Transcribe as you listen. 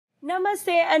Namaste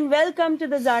and welcome to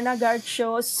the Zarna Garg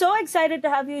Show. So excited to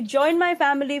have you join my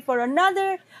family for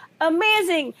another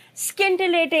amazing,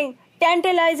 scintillating,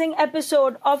 tantalizing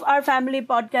episode of our family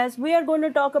podcast. We are going to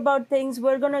talk about things,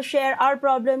 we're going to share our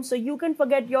problems so you can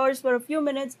forget yours for a few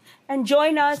minutes and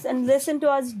join us and listen to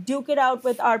us duke it out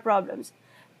with our problems.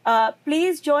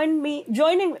 Please joining me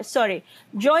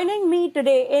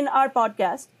today in our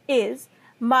podcast is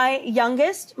my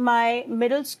youngest, my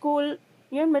middle school,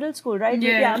 you're in middle school, right?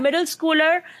 Yeah. Middle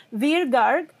schooler, Veer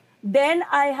Garg. Then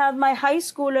I have my high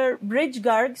schooler, Bridge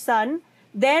Garg, son.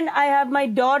 Then I have my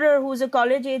daughter, who's a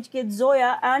college age kid,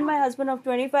 Zoya, and my husband of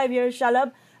 25 years,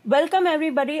 Shalab. Welcome,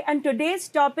 everybody. And today's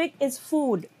topic is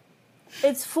food.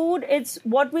 It's food. It's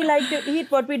what we like to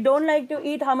eat, what we don't like to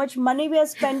eat, how much money we are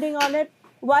spending on it.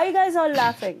 Why are you guys all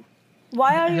laughing?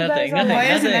 Why are you guys all Why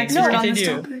laughing? is an expert on this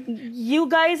Continue. topic? You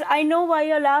guys, I know why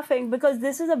you're laughing because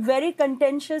this is a very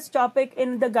contentious topic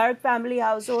in the Garg family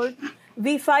household.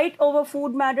 We fight over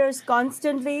food matters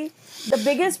constantly. The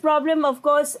biggest problem, of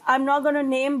course, I'm not going to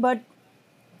name, but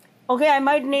okay, I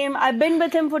might name. I've been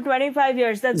with him for 25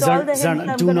 years. That's all the hints Zarna,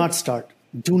 I'm do gonna- not start.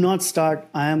 Do not start.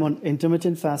 I am on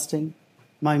intermittent fasting.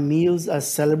 My meals are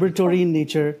celebratory in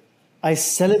nature. I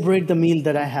celebrate the meal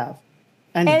that I have.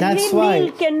 And Every that's why.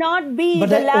 meal cannot be But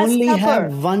the I last only supper.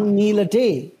 have one meal a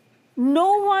day.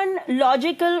 No one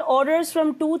logical orders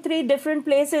from 2-3 different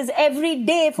places every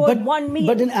day for one meal.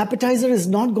 But an appetizer is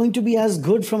not going to be as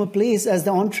good from a place as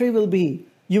the entree will be.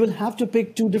 You will have to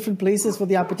pick two different places for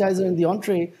the appetizer and the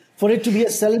entree for it to be a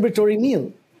celebratory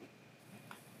meal.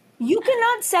 You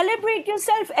cannot celebrate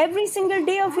yourself every single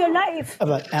day of your life.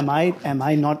 But am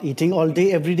I not eating all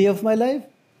day every day of my life?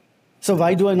 So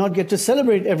why do I not get to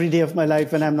celebrate every day of my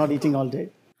life when I'm not eating all day?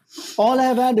 All I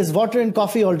have had is water and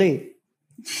coffee all day.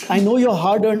 I know your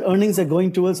hard-earned earnings are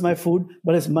going towards my food,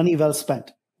 but it's money well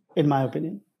spent, in my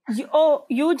opinion.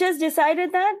 You just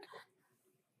decided that?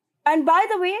 And by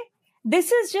the way,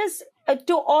 this is just,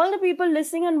 to all the people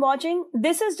listening and watching,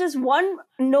 this is just one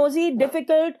nosy,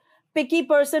 difficult, picky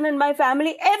person in my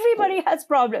family. Everybody has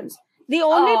problems. The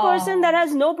only person that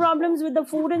has no problems with the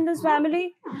food in this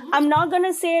family, I'm not going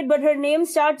to say it, but her name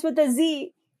starts with a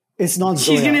Z. It's not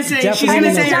She's Zoya. gonna say- she's Definitely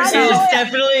gonna not say Zoya. herself. Zoya. It's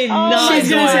definitely Oh, not She's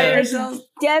gonna say Zoya. herself. It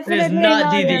is Definitely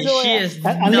not Didi. Zoya. She is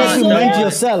Unless you not meant Zoya.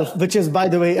 yourself, which is, by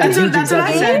the way, a That's huge what I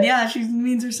exaggeration. said. Yeah, she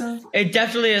means herself. It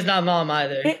definitely is not mom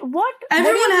either. What?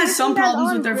 Everyone What has is some that problems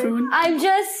on? with their food. I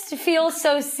just feel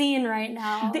so seen right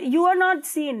now. You are not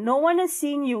seen. No one is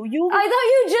seeing you. I thought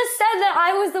you just said that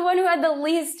I was the one who had the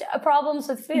least problems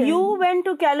with food. You went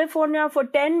to California for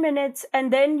 10 minutes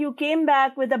and then you came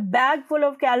back with a bag full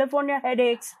of California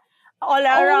headaches all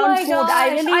around my food. I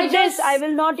will gosh, eat this. I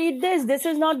will not eat this. This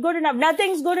is not good enough.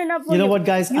 Nothing's good enough for you. You know what,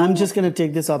 guys? I'm just going to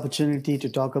take this opportunity to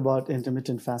talk about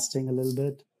intermittent fasting a little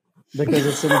bit because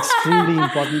it's an extremely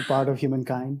important part of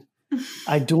humankind.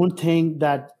 I don't think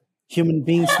that human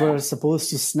beings were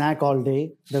supposed to snack all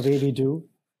day the way we do,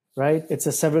 right? It's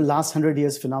a last 100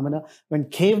 years phenomena. When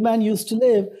caveman used to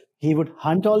live, he would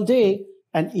hunt all day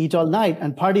and eat all night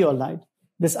and party all night.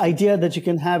 This idea that you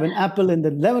can have an apple in the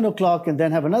 11 o'clock and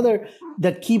then have another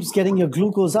that keeps getting your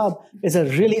glucose up is a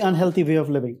really unhealthy way of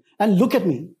living. And look at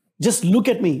me. Just look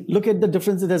at me. Look at the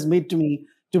difference it has made to me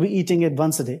to be eating it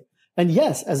once a day. And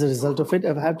yes, as a result of it,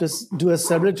 if I have to do a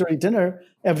celebratory dinner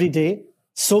every day,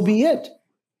 so be it.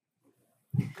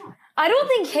 I don't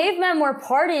think cavemen were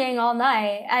partying all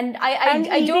night, and I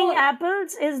eating don't.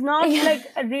 apples is not like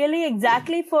really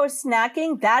exactly for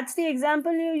snacking. That's the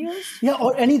example you use. Yeah,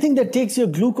 or anything that takes your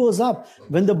glucose up.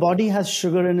 When the body has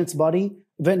sugar in its body,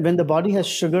 when the body has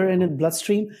sugar in its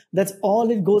bloodstream, that's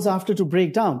all it goes after to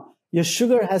break down. Your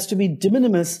sugar has to be de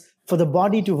minimis for the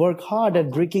body to work hard at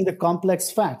breaking the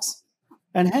complex fats.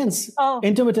 And hence,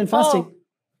 intermittent fasting.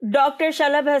 Dr.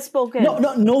 Shalab has spoken. No,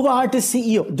 Novartis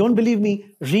CEO. Don't believe me.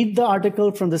 Read the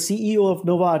article from the CEO of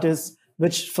Novartis,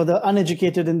 which for the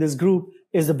uneducated in this group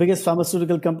is the biggest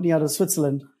pharmaceutical company out of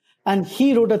Switzerland. And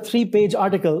he wrote a 3-page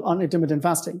article on intermittent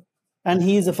fasting. And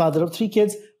he is a father of 3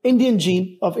 kids, Indian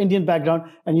gene of Indian background.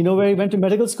 And you know where he went to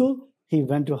medical school? He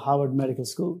went to Harvard Medical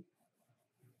School.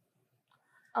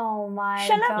 Oh my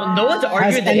Shut up. god! Well, no one's Has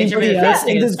arguing that anybody intermittent else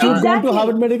fasting in is this group fine. gone to Exactly.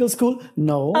 Harvard Medical School?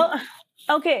 No.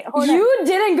 Okay, hold on. You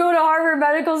didn't go to Harvard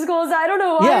Medical Schools. I don't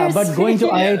know why. Yeah, you're but going to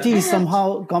saying- IIT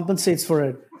somehow compensates for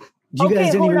it. You guys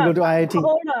didn't hold even on. go to IIT.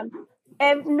 Hold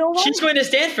on. No one. She's going to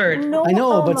Stanford. No, I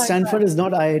know, oh but my Stanford God. is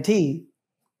not IIT.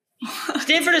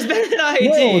 Stanford is better than No,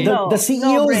 IIT. the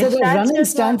CEOs Bridge, that are that's running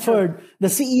just not true. Stanford, the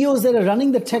CEOs that are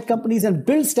running the tech companies and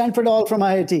build Stanford are all from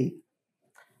IIT.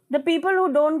 The people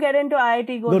who don't get into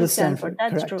IIT go Go to to Stanford. Stanford,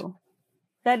 That's correct. true.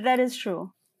 That is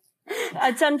true.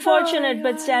 It's unfortunate,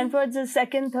 but Stanford's a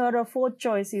second, third, or fourth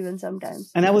choice even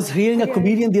sometimes. And I was hearing a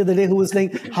comedian the other day who was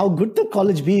saying, how good the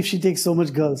college be if she takes so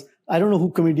much girls. I don't know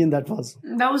who comedian that was.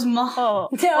 That was mom. Oh,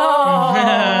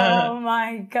 Oh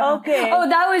my god. Okay. Oh,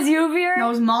 that was you, Veer? That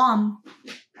was mom.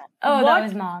 Oh, What? that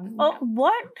was mom. oh,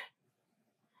 what?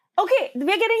 Okay,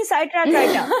 we're getting sidetracked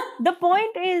right now. The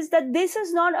point is that this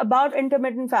is not about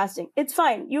intermittent fasting. It's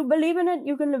fine. You believe in it,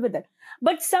 you can live with it.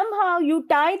 But somehow you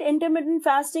tied intermittent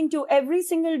fasting to every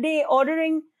single day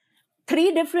ordering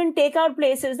 3 different takeout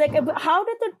places. Like, how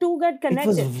did the two get It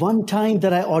was connected? one time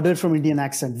that I ordered from Indian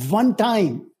Accent. One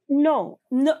time. No,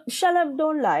 Shalabh,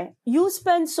 don't lie. You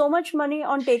spend so much money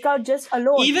on takeout just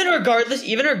alone. Even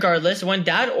regardless, when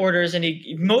dad orders and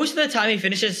he most of the time he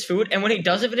finishes his food, and when he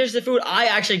doesn't finish the food, I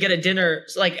actually get a dinner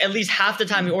like at least half the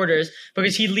time he orders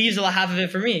because he leaves half of it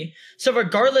for me. So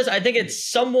regardless, I think it's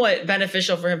somewhat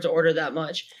beneficial for him to order that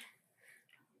much.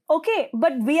 Okay,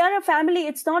 but we are a family.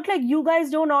 It's not like you guys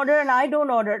don't order and I don't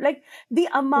order. Like the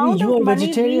amount you of are money we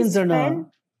vegetarians or not? spend,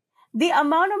 the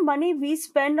amount of money we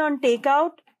spend on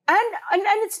takeout, and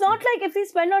it's not like if we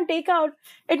spend on takeout,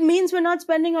 it means we're not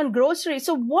spending on groceries.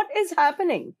 So what is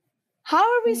happening? How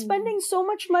are we spending so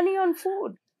much money on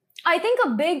food? I think a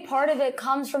big part of it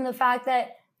comes from the fact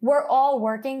that we're all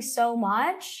working so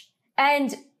much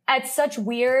and at such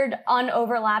weird,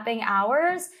 unoverlapping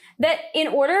hours that in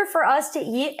order for us to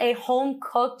eat a home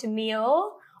cooked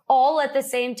meal all at the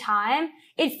same time,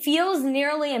 it feels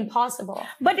nearly impossible.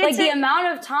 But like it's the amount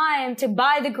of time to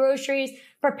buy the groceries,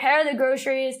 prepare the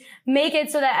groceries, make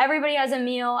it so that everybody has a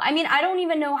meal. I mean, I don't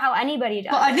even know how anybody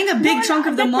does. But I think a big No, chunk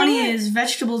of the the money thing is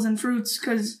vegetables and fruits,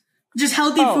 because just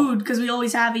healthy Oh. food, because we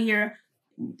always have it here,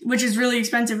 which is really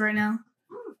expensive right now.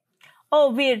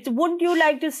 Oh, weird. Wouldn't you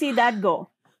like to see that go?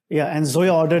 Yeah, and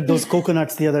Zoya ordered those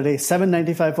coconuts the other day.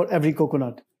 $7.95 for every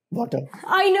coconut water.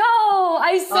 I know.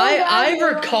 I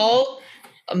recall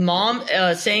mom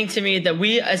saying to me that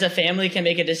we as a family can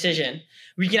make a decision.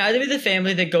 We can either be the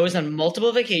family that goes on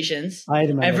multiple vacations. I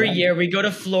remember Every that. year we go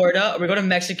to Florida, or we go to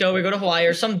Mexico, we go to Hawaii,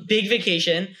 or some big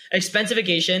vacation, expensive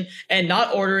vacation, and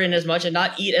not order in as much and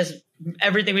not eat as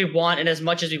everything we want and as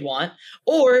much as we want.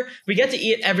 Or we get to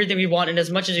eat everything we want and as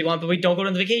much as we want, but we don't go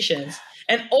on the vacations.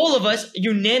 And all of us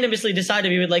unanimously decided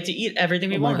we would like to eat everything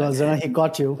we Oh my want. God, Zana, he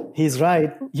caught you. He's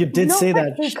right. You did No, say but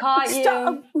that. He caught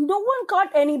Stop. you. No one caught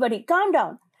anybody. Calm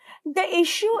down. The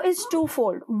issue is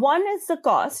twofold. One is the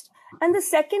cost, and the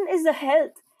second is the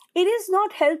health. It is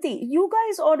not healthy. You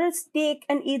guys order steak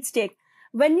and eat steak.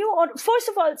 When you order, first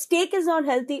of all, steak is not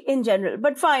healthy in general,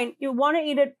 but fine, you want to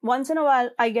eat it once in a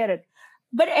while, I get it.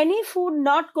 But any food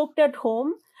not cooked at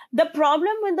home, the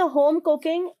problem with the home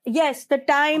cooking, yes, the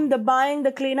time, the buying,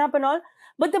 the cleanup and all,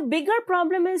 but the bigger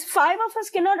problem is 5 of us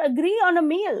cannot agree on a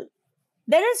meal.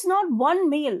 There is not one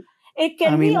meal. It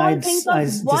can be all think of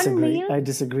one disagree. meal. I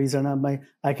disagree, Zana.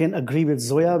 I can agree with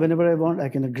Zoya whenever I want. I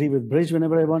can agree with Bridge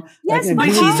whenever I want. Yes, I can But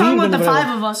agree she's with talking Veer about the whenever I 5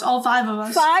 want. of us, all 5 of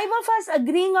us. 5 of us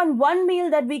agreeing on one meal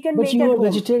that we can But make you at are home.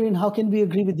 vegetarian. How can we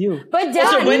agree with you? But Also,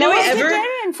 Dad, when do No we ever-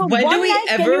 vegetarian. For when do one we night,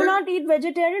 can ever- you not eat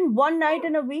vegetarian one night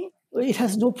in a week? It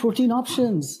has no protein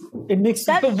options. It makes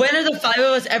That- But when are the 5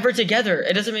 of us ever together?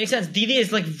 It doesn't make sense. Didi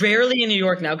is like rarely in New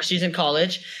York now because she's in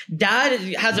college. Dad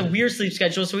has a weird sleep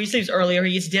schedule, so he sleeps earlier,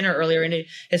 he eats dinner earlier, and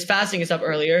his fasting is up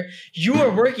earlier. You are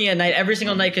working at night every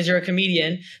single night because you're a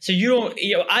comedian, so you don't.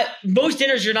 Most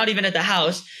dinners you're not even at the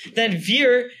house. Then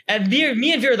Veer and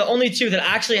me and Veer are the only two that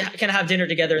actually can have dinner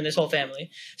together in this whole family.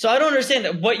 So I don't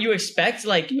understand what you expect,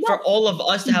 like for all of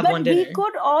us to have but one dinner. we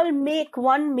could all make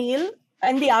one meal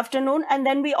in the afternoon and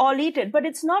then we all eat it. But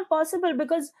it's not possible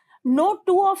because no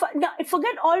two of no,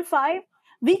 forget all 5.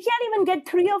 We can't even get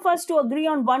 3 of us to agree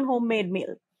on one homemade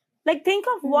meal. Like think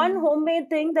of one homemade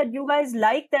thing that you guys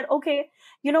like that, okay,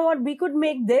 you know what, we could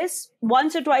make this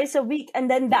once or twice a week and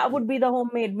then that would be the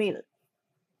homemade meal.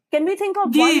 Can we think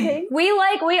of one Dude. thing?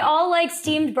 we all like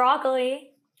steamed broccoli.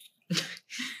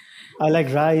 I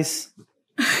like rice.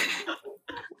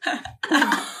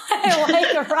 I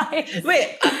like rice.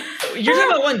 Wait, you're talking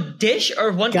about one dish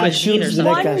or one cuisine or Cashews, something?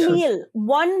 like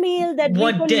One cashews. meal that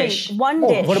One we could dish. make. One Oh,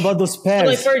 dish. what about those pears?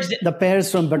 like, for exa- the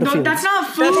pears from No, Butterfield. that's not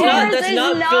food. That's Pears not is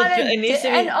filled- not it needs to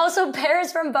be- and also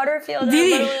pears from Butterfield. are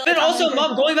Didi. literally But like also, 100%.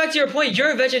 Mom, going back to your point, you're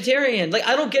a vegetarian. Like,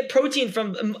 I don't get protein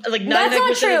from like 99% That's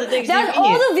not of true. the things That's you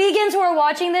all eat. the vegans who are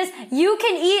watching this. You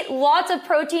can eat lots of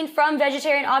protein from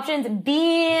vegetarian options.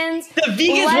 Beans. The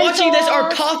vegans watching this are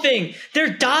lentils. coughing. They're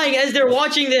dying as they're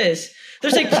watching this. They're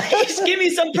saying, please give me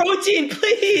some protein,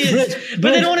 please. Rich,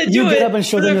 But they don't want to do you it. get up and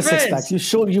show for them their your six friends.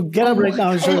 packs. You get up right now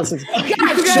and show the six packs. Guys,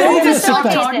 You guys don't need to stop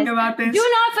facilitate talking this. about this.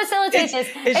 Do not facilitate this.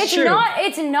 it's true.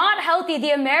 It's not healthy.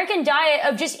 The American diet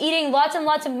of just eating lots and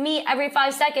lots of meat every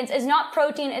 5 seconds is not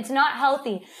protein. It's not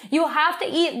healthy. You have to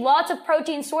eat lots of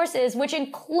protein sources, which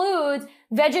includes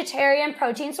vegetarian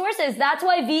protein sources. That's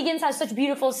why vegans have such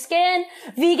beautiful skin.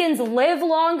 Vegans live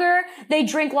longer. They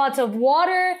drink lots of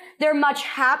water. They're much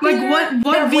happier. Like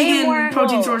what They're way vegan more-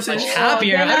 protein sources?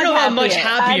 Happier. they're I don't know not how much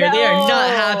happier. They are not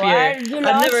happier. You I've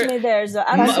lost never. me there. So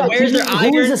Where's their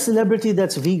Who is iron? a celebrity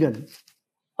that's vegan?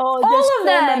 all of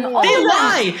them. All They of them.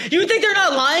 lie. You think they're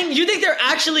not lying? You think they're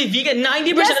actually vegan?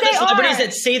 90% Yes, of the they celebrities are.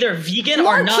 that say they're vegan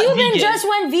Mark are not Cuban vegan. just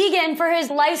went vegan for his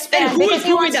lifespan. And who because is he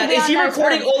proving wants to that? be Is he on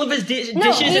recording Earth. all of his dishes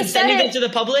he and said sending them it. to the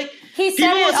public? He People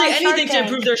said will it say on Shark anything to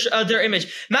Tank. improve their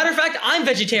image. Matter of fact, I'm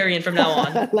vegetarian from now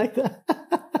on. I like that.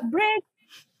 Bridge.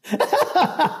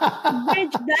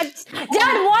 Bridge, that's Dad,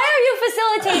 why are you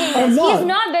facilitating I'm this? not. He's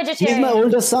not He's vegetarian. my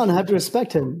oldest son. I have to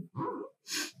respect him.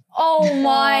 Oh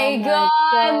my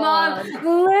god, Mom.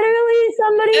 Literally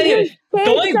somebody Anyway, just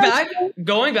takes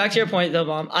going back to your point though,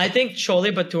 Mom, I think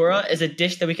chole bhatura is a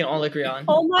dish that we can all agree on.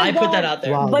 Oh my I put God. that out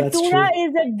there. Wow. that's Bhatura true.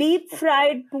 is a deep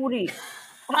fried puri.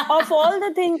 Of all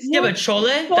the things, Yeah, but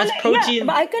chole, that's protein. Yeah,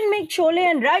 but I can make chole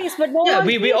and rice, but no Yeah, one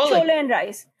we eats all chole like- and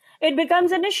rice. It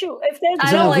becomes an issue. If there's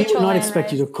I don't Zana, like we would chole not and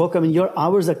expect you rice. to cook. I mean, your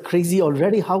hours are crazy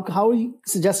already. How are you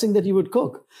suggesting that you would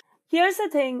cook? Here's the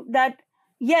thing that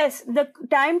yes, the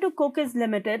time to cook is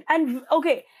limited. And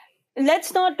okay,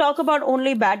 let's not talk about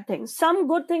only bad things. Some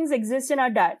good things exist in our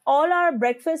diet. All our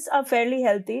breakfasts are fairly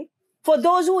healthy. For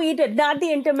those who eat it, not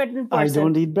the intermittent I person.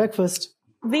 don't eat breakfast.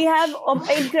 We have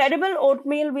incredible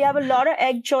oatmeal. We have a lot of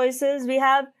egg choices.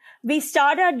 We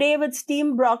start our day with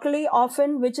steamed broccoli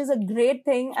often, which is a great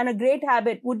thing and a great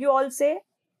habit. Would you all say?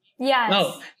 Yes.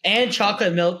 No, and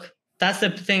chocolate milk. That's the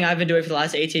thing I've been doing for the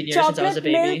last 18 years since I was a Chocolate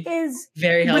baby. milk is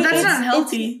Very But healthy. that's not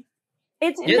healthy.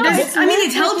 it's Yeah, no, that's- it's I mean, milk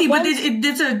it's healthy, with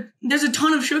but one- there's a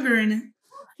ton of sugar in it.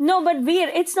 no, but Veer,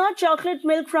 it's not chocolate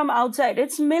milk from outside.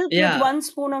 It's milk Yeah. with 1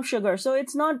 spoon of sugar. So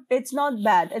it's not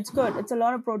bad. It's good. It's a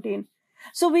lot of protein.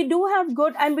 So we do have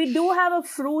good, and we do have a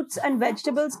fruits and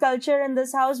vegetables culture in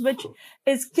this house, which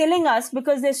is killing us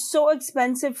because they're so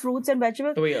expensive, fruits and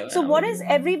vegetables. So what is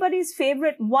everybody's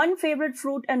one favorite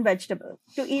fruit and vegetable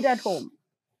to eat at home?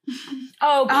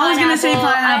 Oh, I was gonna say pineapple.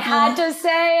 I pineapple. had to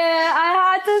say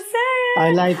it.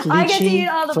 I like I get to eat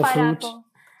lychee all the for fruit. pineapple.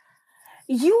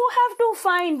 You have to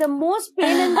find the most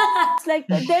pain in the like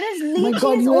there is lychees. My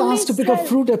God, you only asked to pick a sell-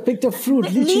 fruit. I picked a fruit.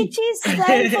 Lychee. Lychees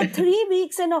sell for 3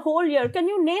 weeks in a whole year. Can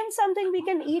you name something we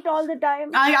can eat all the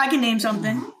time? I can name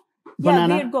something.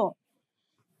 Banana. Yeah, Veer, go.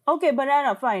 Okay,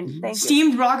 banana, fine. Thank you.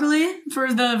 Steamed broccoli for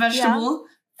the vegetable,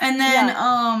 and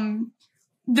then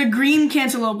the green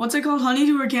cantaloupe. What's it called?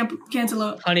 Honeydew or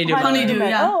cantaloupe? Honeydew. Honeydew,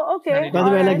 yeah. Oh, okay. By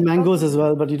the way, I like Alright, mangoes as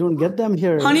well, but you don't get them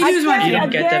here. Honeydew is my Again, You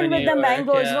don't favorite. get them again in with New the York,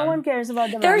 mangoes. yeah. No one cares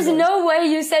about the There's mangoes. no way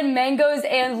you said mangoes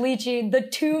and lychee, the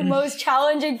two most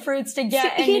challenging fruits to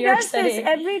get in He New York does City. this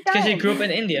every time. Because he grew up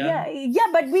in India. Yeah,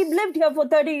 but we've lived here for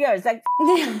 30 years. Like,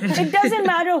 it doesn't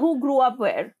matter who grew up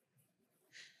where.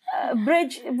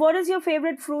 Bridge, what is your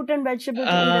favorite fruit and vegetable to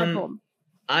eat at home?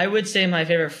 I would say my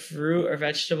favorite fruit or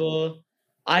vegetable.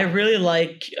 I really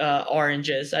like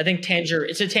oranges. I think tangerine.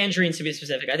 It's a tangerines to be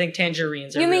specific. I think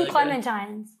tangerines. You are mean really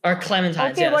clementines? Good. Or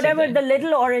clementines? Okay, yeah, same whatever, thing. the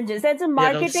little oranges. That's a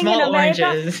marketing small in America.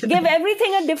 oranges. Give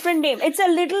everything a different name. It's a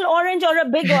little orange or a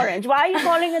big orange. Why are you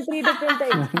calling it 3 different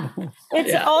things?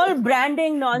 It's Yeah. all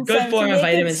branding nonsense. Good form to of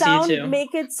make vitamin it C, sound, too.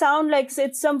 Make it sound like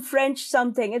it's some French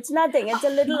something. It's nothing. It's a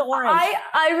little orange.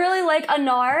 I really like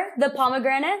anar, the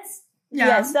pomegranates. Yeah.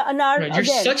 Yes, the anar Right, you're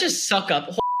again. such a suck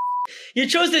up. You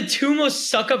chose the 2 most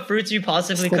suck up fruits you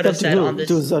possibly Suck could up have to said who? on this.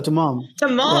 To mom. To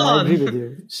Yeah, I mom. agree with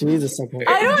you. She is a sucker.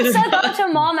 I don't suck up to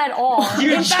mom at all.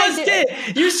 You In fact, just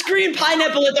did. You screamed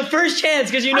pineapple at the first chance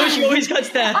because you know she always cuts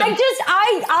that.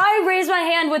 I raised my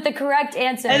hand with the correct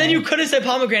answer. And then you could have said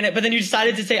pomegranate, but then you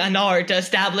decided to say anar to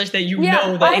establish that you Yeah,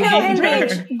 know the I know Indian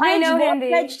Hindi. term. I know what Hindi.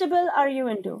 vegetable are you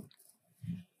into?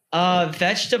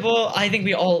 Vegetable. I think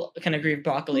we all can agree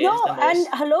broccoli No, is the most. and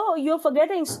hello, you're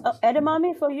forgetting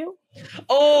edamame for you.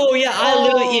 Oh yeah, I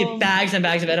literally Oh. eat bags and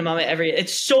bags of edamame every.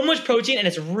 It's so much protein and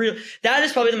it's real. That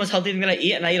is probably the most healthy thing that I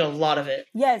eat, and I eat a lot of it.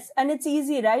 Yes, and it's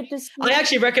easy, right? To I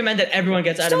actually recommend that everyone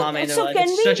gets edamame. in their so life. can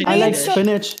It's we such a I like good dish.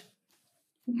 spinach.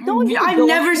 I've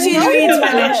never seen you eat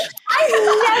spinach. I've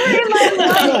never in my No,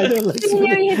 life I don't like seen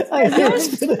you eat spinach. I hate You're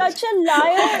spinach. such a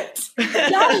liar.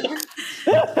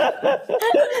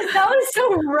 That was so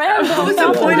random. What's the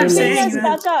Talk point about of being saying a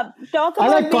that? stuck up. Talk I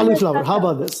about like being a cauliflower. stuck How up.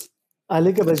 about this? I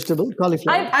like a vegetable,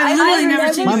 cauliflower. I've literally never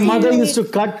never seen My you mother eat. used to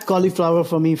cut cauliflower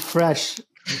for me fresh,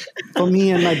 for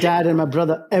me and my dad and my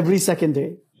brother every second day.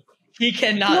 He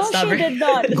cannot No, stop she her. did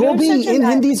not. You're Gobi such a in lie.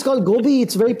 Hindi is called gobi.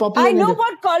 It's very popular. I in know India.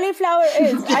 what cauliflower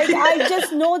is. I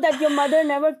just know that your mother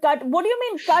never cut. What do you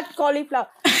mean cut cauliflower?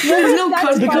 There's no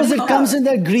cut Because it cauliflower. comes in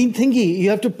that green thingy. You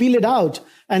have to peel it out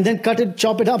and then cut it,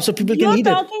 chop it up so people can You're eat it.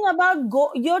 talking about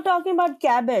you're talking about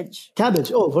cabbage.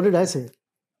 Cabbage. Oh, what did I say?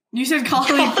 You said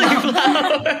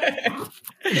cauliflower.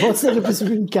 What's the difference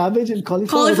between cabbage and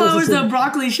cauliflower? Cauliflower is What the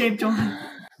broccoli shaped one.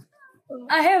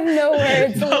 I have no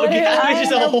words. Literally. cabbage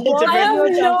is a whole What different- are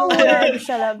you No talking way. about,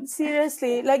 Shalab?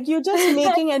 Seriously, like you're just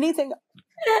making anything.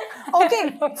 Okay,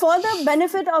 for the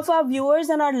benefit of our viewers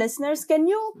and our listeners, can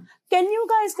you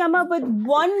guys come up with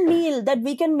one meal that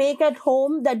we can make at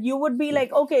home that you would be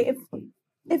like, okay,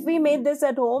 if we made this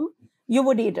at home, you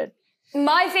would eat it?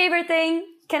 My favorite thing.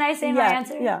 Can I say my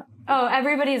answer? Yeah. Oh,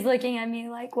 everybody's looking at me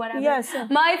like whatever. Yes.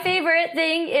 My favorite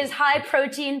thing is high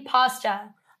protein pasta.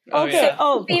 Oh, Okay. yeah.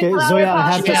 Oh, Bean Okay, flour Zoya,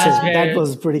 I have to pasta, say, that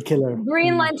was pretty killer.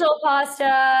 green lentil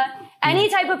pasta, any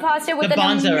type of pasta with The an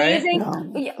Bonza, right? amazing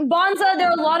Yeah, Bonza. There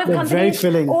are a lot of They're companies very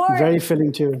filling. or Very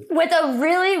filling too. with a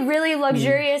really, really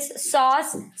luxurious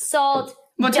sauce, salt.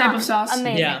 What type yum. of sauce?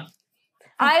 Amazing. Yeah.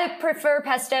 I prefer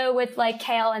pesto with like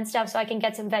kale and stuff so I can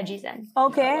get some veggies in.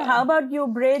 okay. How about you,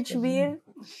 Bridge, Veer,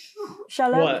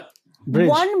 Shalab? What? Bridge.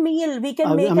 One meal we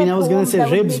can make I mean, at I was home going to say that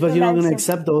would ribs, make but your you're not life going to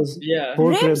simple. accept those. Yeah.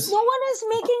 Pork Ribs? ribs. No one is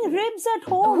making ribs at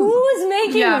home. Who's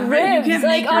making Yeah, ribs? you can't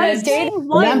Like make on a ribs. date?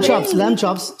 One Lamb day chops, we- lamb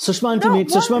chops. Sushma auntie No, made,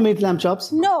 one- Sushma made lamb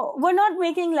chops. No, we're not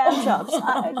making lamb chops.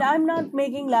 I'm not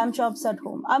making lamb chops at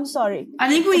home. I'm sorry. I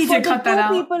think we need For to the cut that two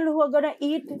out. people who are gonna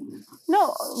eat,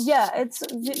 no, yeah,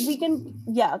 we can,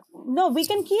 yeah, no, we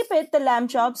can keep it, the lamb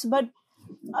chops, but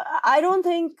I don't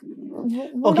think.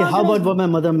 Okay, how about what my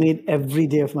mother made every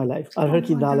day of my life? Arhar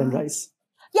ki dal and rice.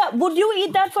 Yeah, would you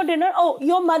eat that for dinner? Oh,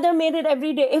 your mother made it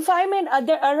every day. If I made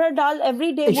arhar dal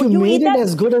every day, If would you you made eat it that?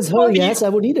 as good as her, for- yes, I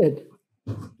would eat it.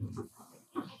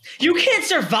 You can't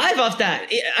survive off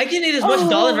that. I can eat as much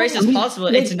dal and rice as possible.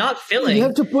 Like, It's not filling. You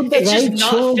have to put the It's just right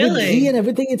not show with filling. ghee and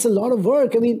everything. It's a lot of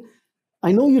work. I mean,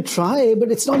 I know you try,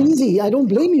 but it's not easy. I don't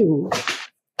blame you.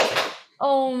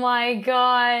 Oh my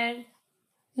god.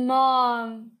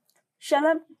 Mom.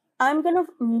 Shalab, I'm gonna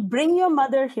bring your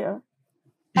mother here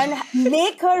and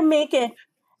make her make it.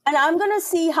 And I'm going to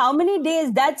see how many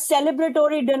days that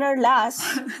celebratory dinner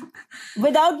lasts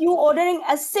without you ordering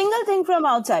a single thing from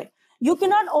outside. You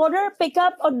cannot order, pick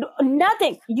up, or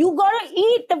nothing. You got to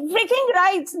eat the freaking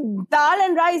rice, dal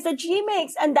and rice that she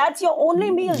makes. And that's your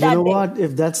only meal You that know day. what?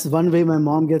 If that's one way my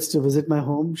mom gets to visit my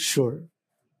home, sure.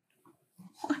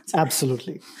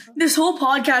 Absolutely. This whole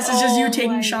podcast is just Oh you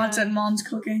taking my shots God. at mom's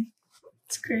cooking.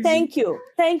 It's crazy. Thank you.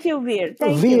 Thank you, Veer.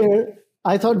 Thank you. Veer,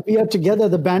 I thought we are together,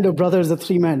 the band of brothers, the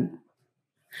three men.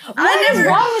 What is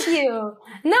wrong with you?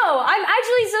 No, I'm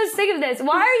actually so sick of this.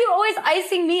 Why are you always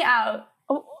icing me out?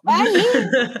 And me.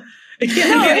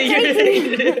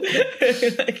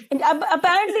 Like, And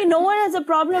apparently, no one has a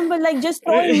problem with like just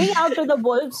throwing me out to the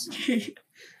wolves.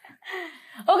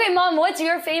 Okay, Mom, what's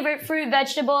your favorite fruit,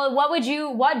 vegetable?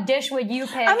 What dish would you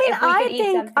pick I mean, if we could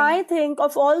eat something? I think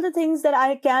of all the things that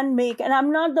I can make, and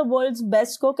I'm not the world's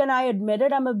best cook, and I admit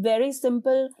it. I'm a very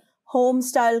simple home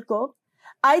style cook.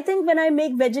 I think when I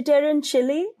make vegetarian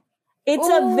chili, it's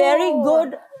a very Ooh.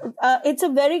 good. It's a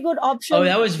very good option. oh,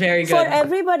 that was very for good.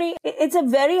 everybody. It's a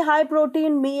very high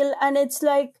protein meal, and it's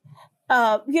like,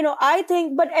 I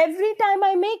think. But every time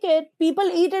I make it, people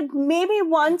eat it maybe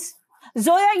once.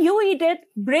 Zoya, you eat it.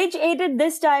 Bridge ate it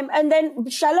this time, and then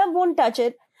Shalab won't touch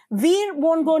it. Veer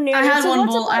won't go near I it. had So one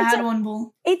what's the bowl. point? I had one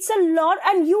bowl. It's a lot,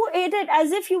 and you ate it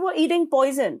as if you were eating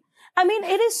poison. I mean,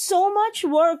 it is so much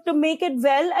work to make it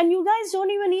well, and you guys don't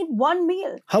even eat one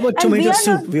meal. How about And we tomato are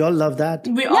soup? not- We all love that.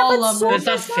 We Yeah, all but love soup it. It's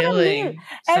not is not a filling. meal.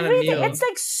 It's not a Everything, meal. it's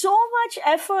like so much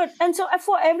effort, and so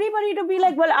for everybody to be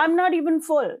like, "Well, I'm not even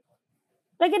full,"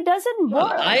 like it doesn't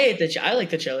work. I like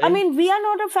the chili. I mean, we are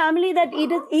not a family that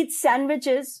eats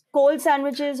sandwiches, cold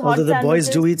sandwiches, hot Although the boys sandwiches.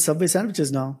 do eat Subway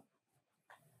sandwiches now.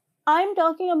 I'm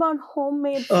talking about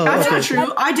homemade. Oh, That's okay. not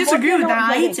true. I disagree you're with not that.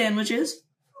 I getting. eat sandwiches.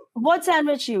 What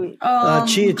sandwich you eat?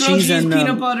 Cheese Grilled and,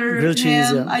 peanut butter, grilled ham.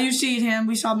 cheese, yeah. I used to eat ham.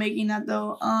 We stopped making that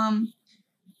though.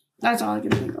 That's all I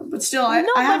can think of. But still, I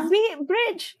No, have. but we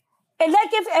Bridge.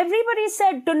 Like if everybody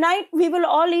said tonight we will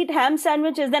all eat ham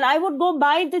sandwiches, then I would go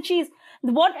buy the cheese.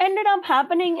 What ended up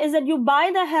happening is that you buy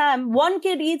the ham, one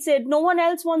kid eats it, no one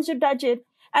else wants to touch it.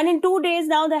 And in 2 days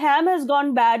now the ham has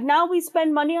gone bad. Now we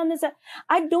spend money on this.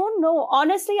 I don't know.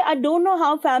 Honestly, I don't know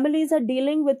how families are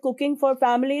dealing with cooking for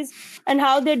families and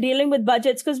how they're dealing with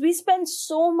budgets because we spend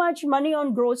so much money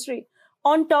on grocery.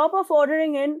 on top of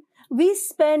ordering in, we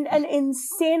spend an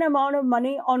insane amount of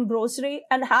money on grocery,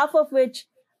 and half of which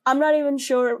I'm not even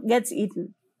sure gets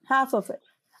eaten. Half of it.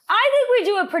 I think we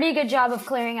do a pretty good job of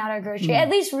clearing out our grocery. At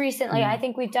least recently, I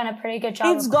think we've done a pretty good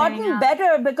job. It's of clearing gotten out.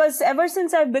 better because ever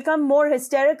since I've become more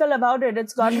hysterical about it,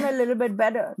 it's gotten a little bit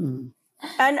better.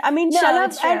 And I mean, No, Shalabh,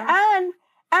 it's true.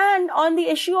 and on the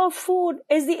issue of food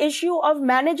is the issue of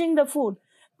managing the food.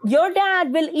 Your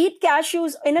dad will eat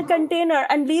cashews in a container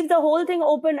and leave the whole thing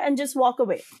open and just walk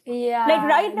away. Yeah. Like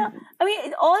right now, I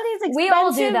mean, all these expensive We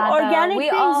all do that, though. organic We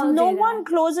all things, no do one that.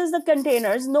 closes the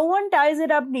containers, no one ties it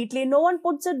up neatly, no one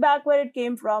puts it back where it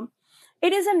came from.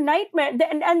 It is a nightmare.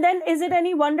 And then is it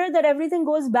any wonder that everything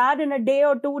goes bad in a day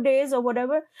or 2 days or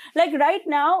whatever? Like right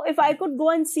now, if I could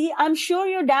go and see, I'm sure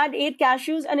your dad ate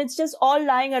cashews and it's just all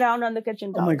lying around on the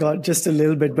kitchen Oh counter. my God, just a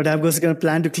little bit. But I was going to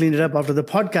plan to clean it up after the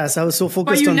podcast. I was so But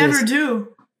focused you on never this. do.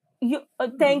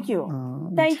 Thank you.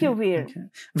 Thank you, Veer. Okay.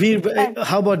 Veer,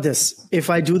 how about this?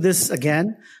 If I do this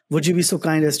again, would you be so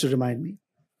kind as to remind me?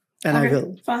 And I Okay,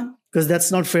 will. fine. Because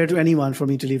that's not fair to anyone for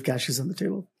me to leave cashews on the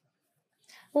table.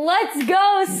 Let's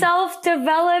go.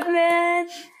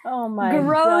 Self-development, Oh my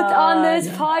growth God. on this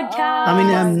podcast. I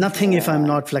mean, I'm nothing if I'm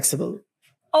not flexible.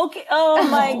 Okay. Oh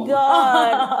my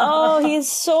God. Oh,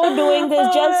 he's so doing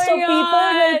this just so my people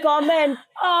will God. comment.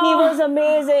 He was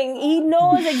amazing. He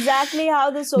knows exactly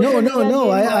how the social media No. game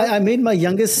works. I made my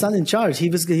youngest son in charge.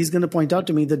 He's going to point out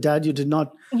to me that, Dad, you did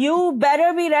not. You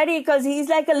better be ready because he's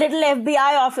like a little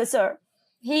FBI officer.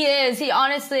 He is. He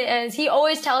honestly is. He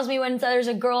always tells me when there's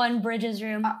a girl in Bridget's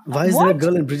room Why is there a What?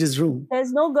 girl in Bridget's room?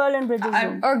 There's no girl in Bridget's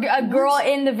room. or a girl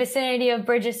in the vicinity of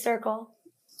Bridget's circle.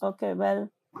 Okay, well,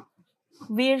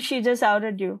 Veer, she just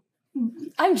outed you.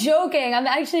 I'm joking. I'm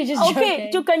actually just Okay,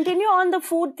 joking. to continue on the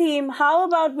food theme, how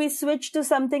about we switch to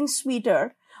something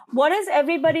sweeter? What is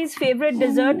everybody's favorite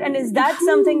dessert, and is that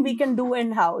something we can do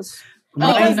in-house?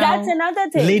 Because no. that's another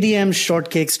thing. Lady M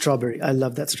shortcake strawberry. I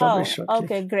love that strawberry Oh, shortcake.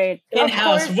 okay, great. Of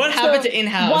In-house. course, What happened to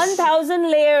in-house?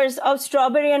 1,000 layers of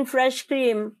strawberry and fresh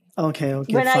cream. Okay,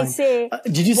 When I fine. say,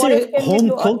 did you what say if can we home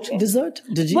do- cooked okay. dessert?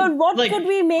 Did you? But what Like- could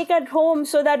we make at home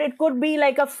so that it could be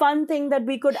like a fun thing that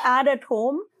we could add at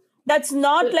home? That's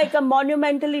not like a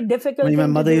monumentally difficult My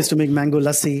thing mother to used to make mango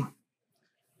lassi.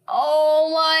 Oh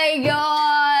my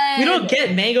God. We don't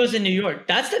get mangoes in New York.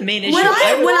 That's the main issue. When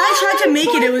I tried to make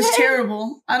it, it was Okay.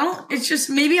 terrible. I don't. It's just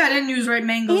maybe I didn't use right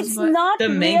mangoes. It's but not The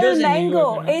real mangoes in New mango.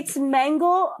 York, man. It's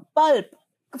mango pulp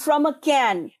from a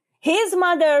can. His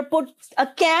mother put a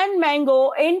canned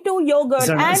mango into yogurt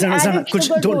and added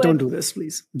sugar to don't it. do this,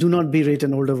 please. Do not berate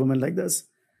an older woman like this.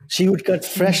 She would cut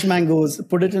fresh mangoes,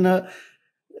 put it in a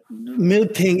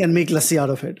milk thing, and make lassi out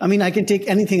of it. I mean, I can take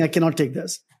anything. I cannot take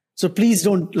this. So please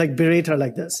don't berate her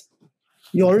like this.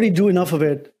 You already do enough of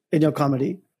it in your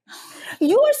comedy.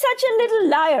 You are such a little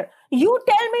liar. You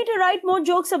tell me to write more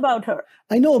jokes about her.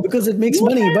 I know because it makes You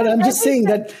money, tell but me I'm just every saying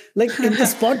that, in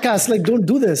this podcast, don't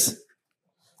do this.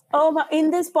 Oh,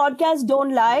 in this podcast,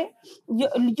 don't lie.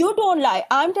 You don't lie.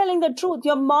 I'm telling the truth.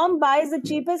 Your mom buys the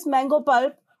cheapest mango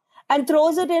pulp and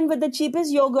throws it in with the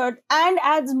cheapest yogurt and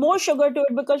adds more sugar to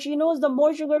it because she knows the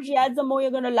more sugar she adds, the more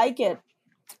you're going to like it.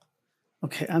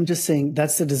 Okay, I'm just saying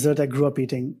that's the dessert I grew up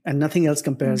eating, and nothing else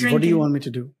compares. What do you Drinking. want me to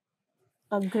do?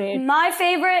 Oh, great. My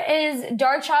favorite is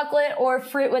dark chocolate or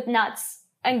fruit with nuts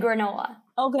and granola.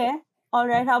 Okay. All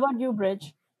right. How about you,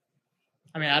 Bridge?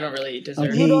 I mean, I don't really eat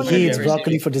dessert. He don't eats eat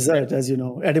broccoli for dessert, as you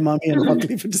know. Edamame and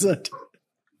broccoli for dessert.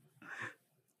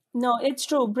 No, it's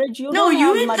true. Bridge, you no, don't you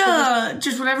have eat much of a-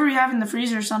 just whatever we have in the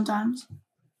freezer sometimes.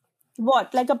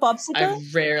 What? Like a popsicle? I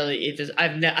rarely eat this. I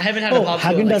haven't had a Oh,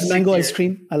 popsicle in Haagen like Dazs mango 6 ice years.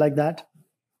 cream. I like that.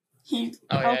 He,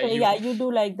 Oh, Okay, you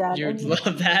do like that. You And-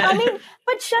 love that. I mean,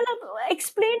 but Shalabh,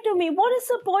 explain to me, what is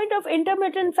the point of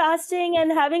intermittent fasting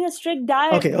and having a strict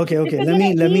diet? Okay. If you're Let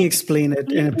gonna me eat- explain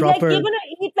it in a Like proper. you're gonna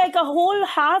eat like a whole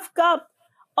half cup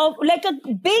of like a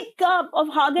big cup of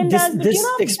Haagen This Dazs. this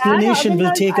explanation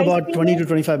will take about 20 to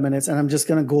 25 minutes, and I'm just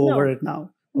going to go No. over it now.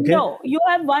 Okay. No, you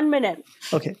have 1 minute.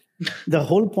 Okay. The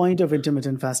whole point of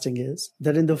intermittent fasting is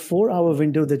that in the 4-hour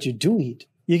window that you do eat,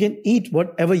 you can eat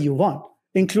whatever you want,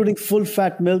 including full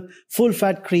fat milk, full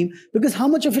fat cream, because how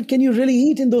much of it can you really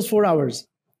eat in those 4 hours?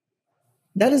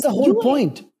 That is the whole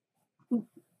point.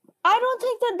 I don't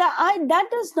think that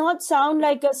does not sound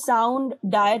like a sound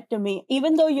diet to me,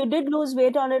 even though you did lose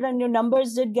weight on it and your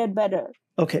numbers did get better.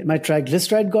 Okay, my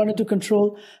triglyceride got into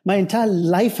control. My entire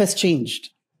life has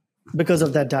changed because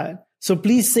of that diet. So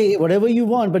please say whatever you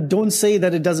want, but don't say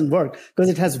that it doesn't work because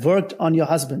it has worked on your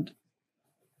husband.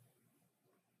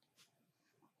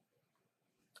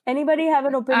 Anybody have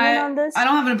an opinion on this? I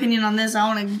don't have an opinion on this. I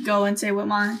want to go and say what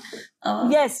my.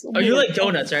 Yes. Oh, you like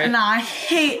donuts, right? Nah, I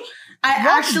hate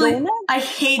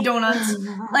donuts.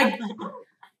 Like,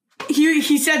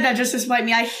 he said that just to spite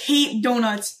me. I hate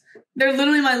donuts. They're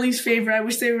literally my least favorite. I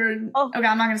wish they were. Oh. Okay,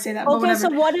 I'm not gonna say that. Okay, but whatever. so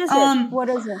what is it? What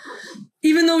is it?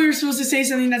 Even though we were supposed to say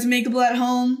something that's makeable at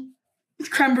home,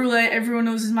 creme brulee, everyone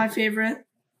knows is my favorite.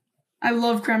 I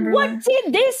love creme brulee. What? See,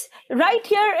 this right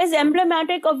here is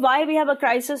emblematic of why we have a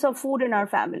crisis of food in our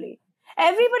family.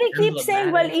 Everybody keeps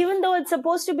saying, well, even though it's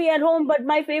supposed to be at home, but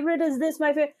my favorite is this,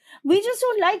 my favorite. We just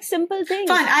don't like simple things.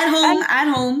 Fine,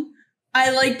 at home,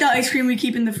 I like the ice cream we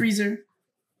keep in the freezer.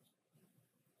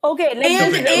 Okay,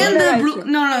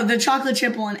 the chocolate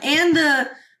chip one, and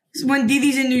when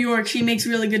Didi's in New York, she makes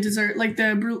really good dessert, like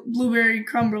the blueberry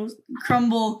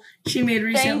crumble she made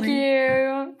recently. Thank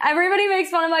you. Everybody makes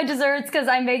fun of my desserts because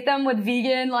I make them with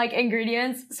vegan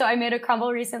ingredients. So I made a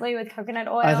crumble recently with coconut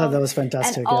oil. I thought that was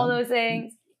fantastic. And all those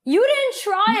things. You didn't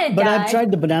try it, but Dad. I've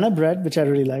tried the banana bread, which I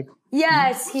really like.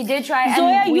 Yes, he did try.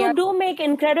 Zoya, you do make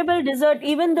incredible dessert,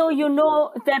 even though you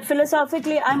know that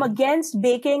philosophically I'm against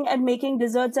baking and making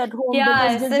desserts at home.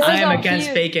 Yes, I am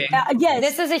against baking. Yes.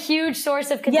 This is a huge source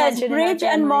of Yes, contention. Bridge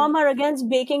and Mom are against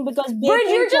baking because baking. Bridge,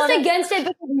 you're just against it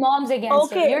because Mom's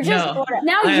against it. You're just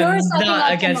now you're sucking up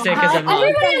not against to it Mom. because I'm not.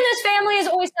 Everybody in this family is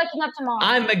always sucking up to Mom.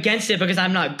 I'm against it because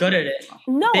I'm not good at it.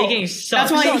 No. Baking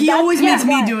sucks. That's why he always makes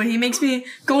me do it. He makes me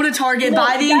go to Target,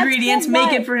 buy the ingredients,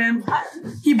 make it for him.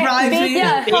 He bribes me.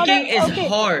 Baking is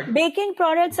hard. Baking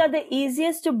products are the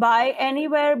easiest to buy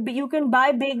anywhere. You can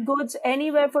buy baked goods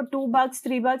anywhere for $2,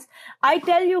 $3. I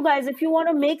tell you guys, if you want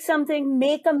to make something,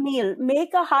 make a meal.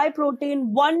 Make a high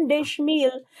protein, one dish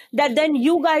meal that then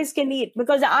you guys can eat,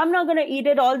 because I'm not going to eat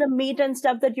it, all the meat and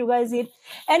stuff that you guys eat.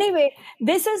 Anyway,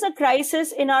 this is a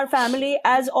crisis in our family,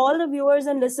 as all the viewers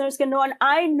and listeners can know. And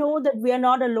I know that we are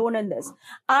not alone in this.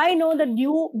 I know that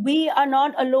we are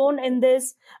not alone in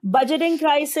this budgeting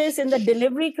crisis, in the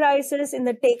delivery crisis, in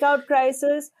the takeout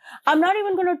crisis. I'm not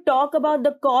even going to talk about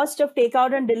the cost of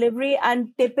takeout and delivery and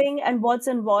tipping and what's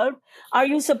involved. Are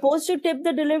you supposed to tip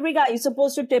the delivery guy? Are you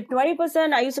supposed to tip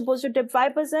 20%? Are you supposed to tip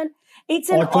 5%? It's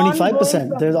an or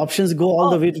 25%. There's options go all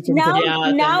the way to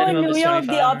 25%. Now in New York,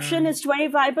 the option is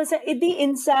 25%. The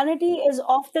insanity is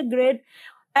off the grid.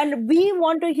 And we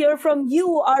want to hear from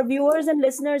you, our viewers and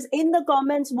listeners, in the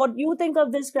comments, what you think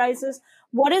of this crisis,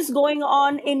 what is going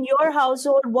on in your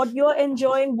household, what you're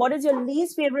enjoying, what is your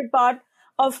least favorite part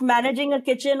of managing a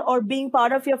kitchen or being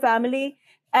part of your family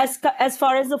as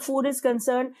far as the food is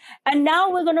concerned. And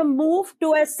now we're going to move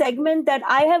to a segment that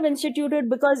I have instituted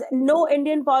because no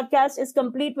Indian podcast is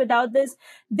complete without this.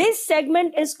 This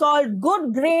segment is called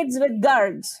Good Grades with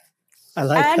Gargs. I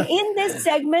like and that. In this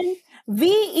segment, we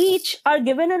each are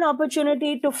given an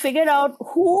opportunity to figure out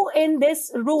who in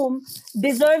this room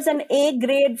deserves an A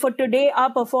grade for today,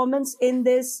 our performance in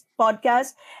this podcast.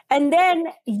 And then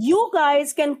you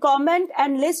guys can comment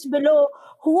and list below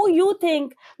who you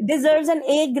think deserves an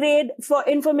A grade for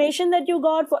information that you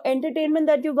got, for entertainment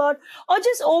that you got, or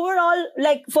just overall,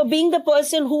 for being the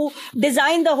person who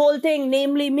designed the whole thing,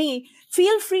 namely me.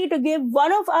 Feel free to give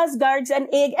one of us Gargs an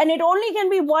A, and it only can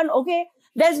be one, okay?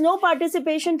 There's no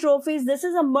participation trophies. This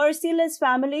is a merciless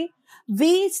family.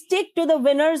 We stick to the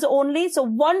winners only. So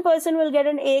one person will get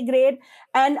an A grade,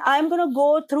 and I'm going to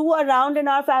go through a round in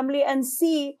our family and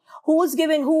see who's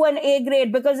giving who an A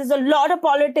grade, because there's a lot of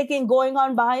politicking going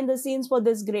on behind the scenes for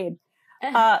this grade.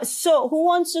 So who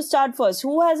wants to start first?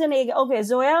 Who has an A? Okay,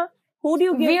 Zoya, who do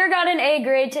you give? Veer got an A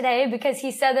grade today because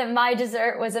he said that my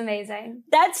dessert was amazing.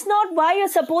 That's not why you're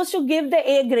supposed to give the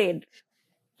A grade.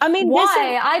 I mean,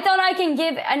 why? I thought I can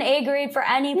give an A grade for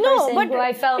any person who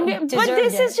I felt deserved But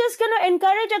this it. is just going to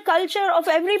encourage a culture of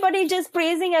everybody just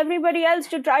praising everybody else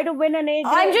to try to win an A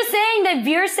grade. I'm just saying that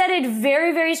Veer said it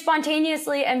very, very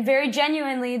spontaneously and very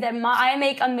genuinely that I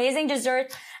make amazing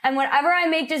desserts. And whenever I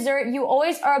make dessert, you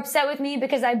always are upset with me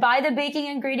because I buy the baking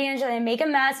ingredients and I make a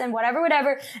mess and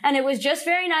whatever. And it was just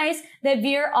very nice that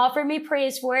Veer offered me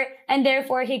praise for it, and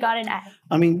therefore he got an A.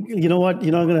 I mean, you know what?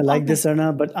 You're not going to like this,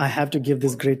 Arna, but I have to give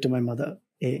this grade to my mother,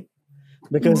 A.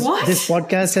 Because this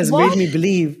podcast has made me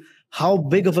believe how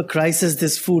big of a crisis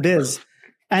this food is.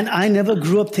 And I never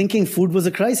grew up thinking food was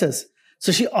a crisis.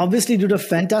 So she obviously did a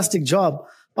fantastic job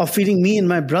of feeding me and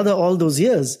my brother all those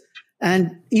years.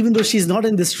 And even though she's not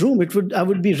in this room, I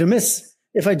would be remiss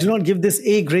if I do not give this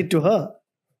A grade to her.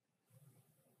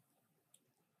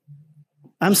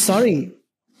 I'm sorry.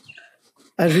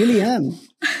 I really am.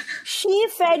 She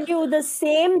fed you the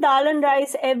same dal and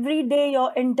rice every day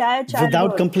your entire childhood.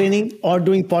 Without complaining or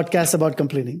doing podcasts about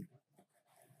complaining.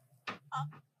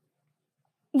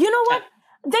 You know what?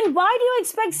 Then why do you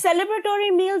expect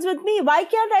celebratory meals with me? Why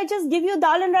can't I just give you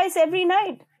dal and rice every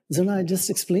night? Zarna, I just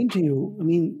explained to you. I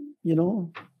mean,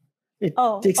 it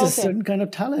takes a certain kind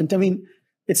of talent. I mean,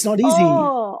 it's not easy.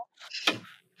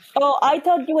 Oh, I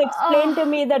thought you explained to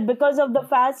me that because of the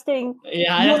fasting.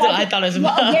 Yeah, I thought as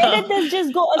well. Where did this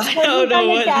just go? A certain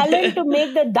kind of talent to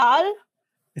make the dal?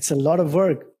 It's a lot of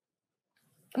work.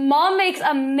 Mom makes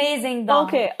amazing dal.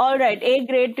 Okay, all right. A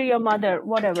grade to your mother,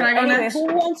 whatever. Can I go next? Who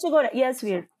wants to go? Yes,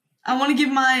 Veer. I want to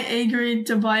give my A grade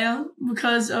to Baya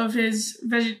because of his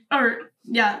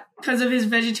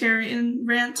vegetarian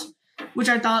rant, which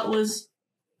I thought was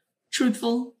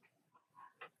truthful.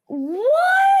 What?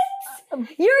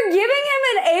 You're giving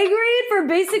him an A grade for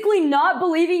basically not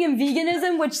believing in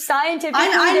veganism, which scientifically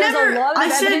there's a lot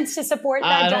of evidence to support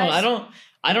that.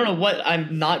 I don't know what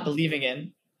I'm not believing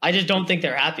in. I just don't think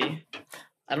they're happy.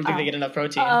 I don't think they get enough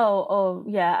protein.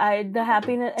 Yeah. The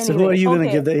happiness. Anyway. So who are you going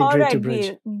to give the A grade to,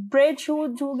 Bridge? Bridge,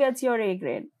 who gets your A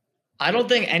grade? I don't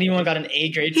think anyone got an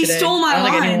A grade today. He stole my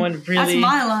line. That's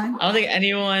my line. I don't think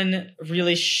anyone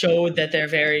really showed that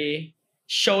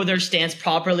showed their stance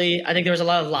properly. I think there was a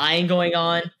lot of lying going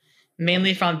on,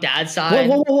 mainly from Dad's side.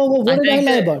 Whoa. What did I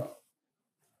lie about?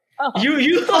 You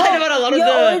lied about a lot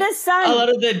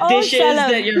of the dishes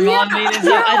that your mom made. And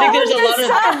stuff. I think there was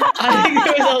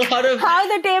a lot of how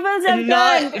the tables have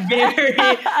not turned. very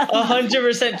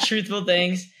 100% truthful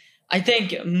things. I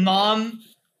think mom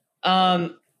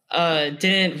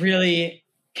didn't really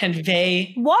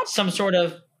convey some sort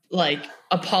of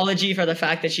apology for the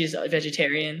fact that she's a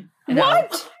vegetarian. And how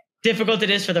difficult it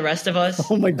is for the rest of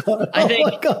us. Oh my God.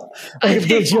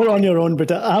 Bridge, you're on your own,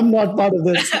 but I'm not part of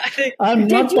this. I'm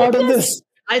not part of this.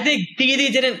 I think Didi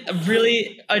didn't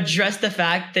really address the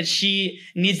fact that she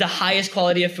needs the highest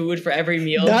quality of food for every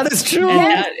meal. That is true. And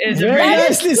that is very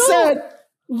nicely said.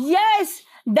 Yes.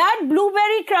 That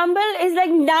blueberry crumble is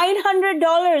like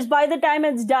 $900 by the time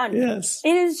it's done. Yes.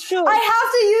 It is true. I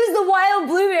have to use the wild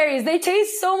blueberries. They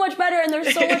taste so much better and they're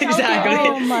so much Exactly.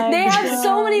 healthier. They have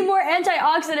so many more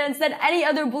antioxidants than any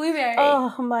other blueberry.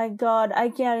 Oh my God. I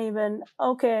can't even.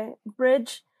 Okay.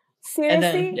 Bridge.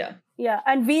 Seriously? And then, yeah.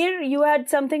 And Veer, you had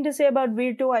something to say about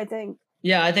Veer too, I think.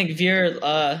 Yeah, I think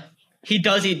Veer, he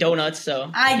does eat donuts, so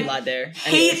he lied there.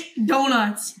 Hate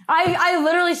donuts. I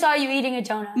literally saw you eating a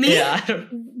donut. Me? Yeah.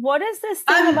 What is this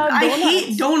thing about donuts? I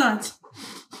hate donuts.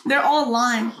 They're all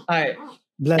lying. All right.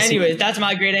 Bless Anyways, you. that's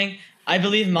my grading. I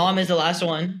believe mom is the last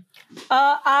one.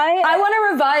 I want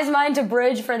to revise mine to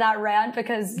Bridge for that rant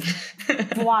because,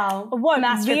 wow. What?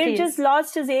 Masterpiece. Veer just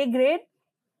lost his A grade?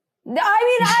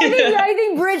 I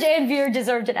think Bridge and Veer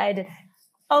deserved it. I did.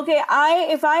 Okay,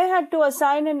 if I had to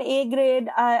assign an A grade,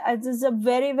 this is a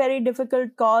very, very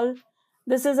difficult call.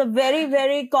 This is a very,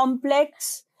 very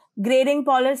complex grading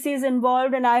policies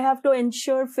involved, and I have to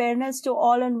ensure fairness to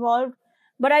all involved.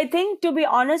 But I think, to be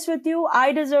honest with you,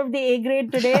 I deserve the A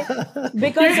grade today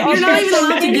because you're not even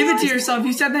allowed to give it to yourself.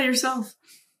 You said that yourself.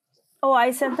 Oh,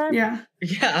 I said that? Yeah.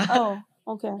 Yeah. Oh.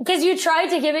 Okay. Because you tried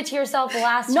to give it to yourself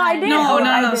last time. No, I did. No.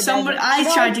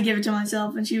 I tried to give it to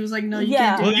myself, and she was like, "No, you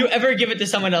can't do Will it." you ever give it to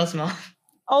someone else, mom?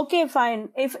 Okay, fine.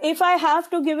 If I have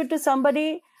to give it to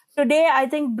somebody today, I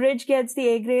think Bridge gets the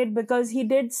A grade because he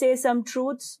did say some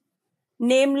truths.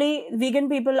 Namely, vegan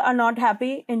people are not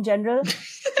happy in general.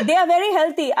 They are very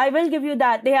healthy. I will give you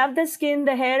that. They have the skin,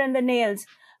 the hair, and the nails.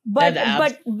 But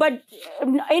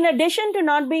in addition to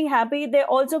not being happy, they're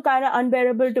also kind of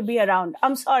unbearable to be around.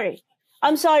 I'm sorry.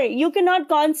 You cannot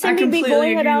constantly be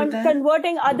going around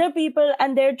converting other people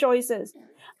and their choices.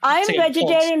 I'm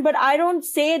vegetarian, but I don't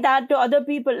say that to other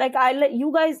people. Like, I let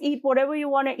you guys eat whatever you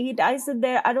want to eat. I sit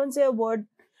there. I don't say a word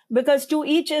because to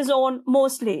each his own,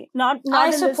 mostly. Not I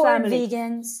in support this family.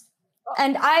 vegans.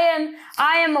 And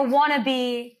I am a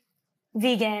wannabe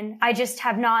vegan. I just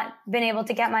have not been able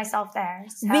to get myself there.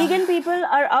 So. Vegan people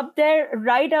are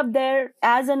right up there,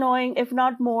 as annoying, if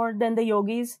not more, than the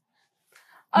yogis.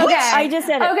 Okay. I just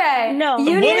said it. Okay. No.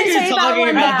 You need to take that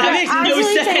one back. That makes no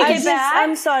sense. Take it back.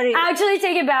 I'm sorry. Actually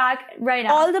take it back right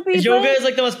now. All the people. Yoga is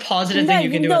like the most positive thing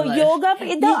you can do in life.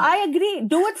 I agree.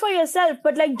 Do it for yourself.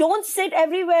 But like, don't sit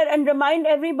everywhere and remind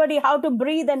everybody how to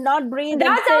breathe and not breathe.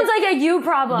 That sounds like a you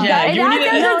problem. Yeah, that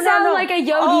doesn't sound like a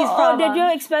yogi's problem. Did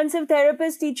your expensive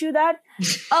therapist teach you that?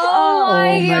 Oh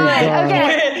my God.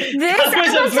 Okay. This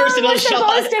episode was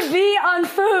supposed to be on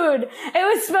food. It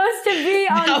was supposed to be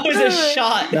on food. That was a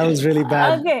shot. That was really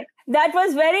bad. Okay. That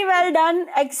was very well done.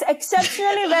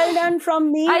 Exceptionally well done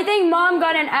from me. I think mom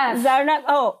got an F. Zarna,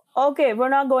 Okay, we're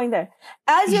not going there.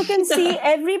 As you can see,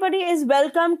 everybody is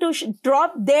welcome to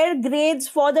drop their grades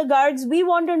for the Gargs. We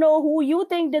want to know who you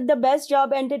think did the best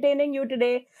job entertaining you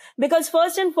today. Because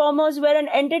first and foremost, we're an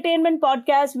entertainment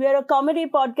podcast. We're a comedy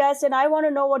podcast, and I want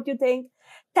to know what you think.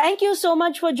 Thank you so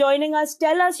much for joining us.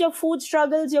 Tell us your food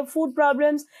struggles, your food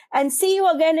problems, and see you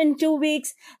again in 2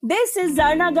 weeks. This is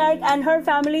Zarna Garg and her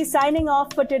family signing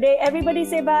off for today. Everybody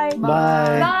say bye.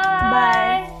 Bye.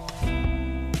 Bye. Bye.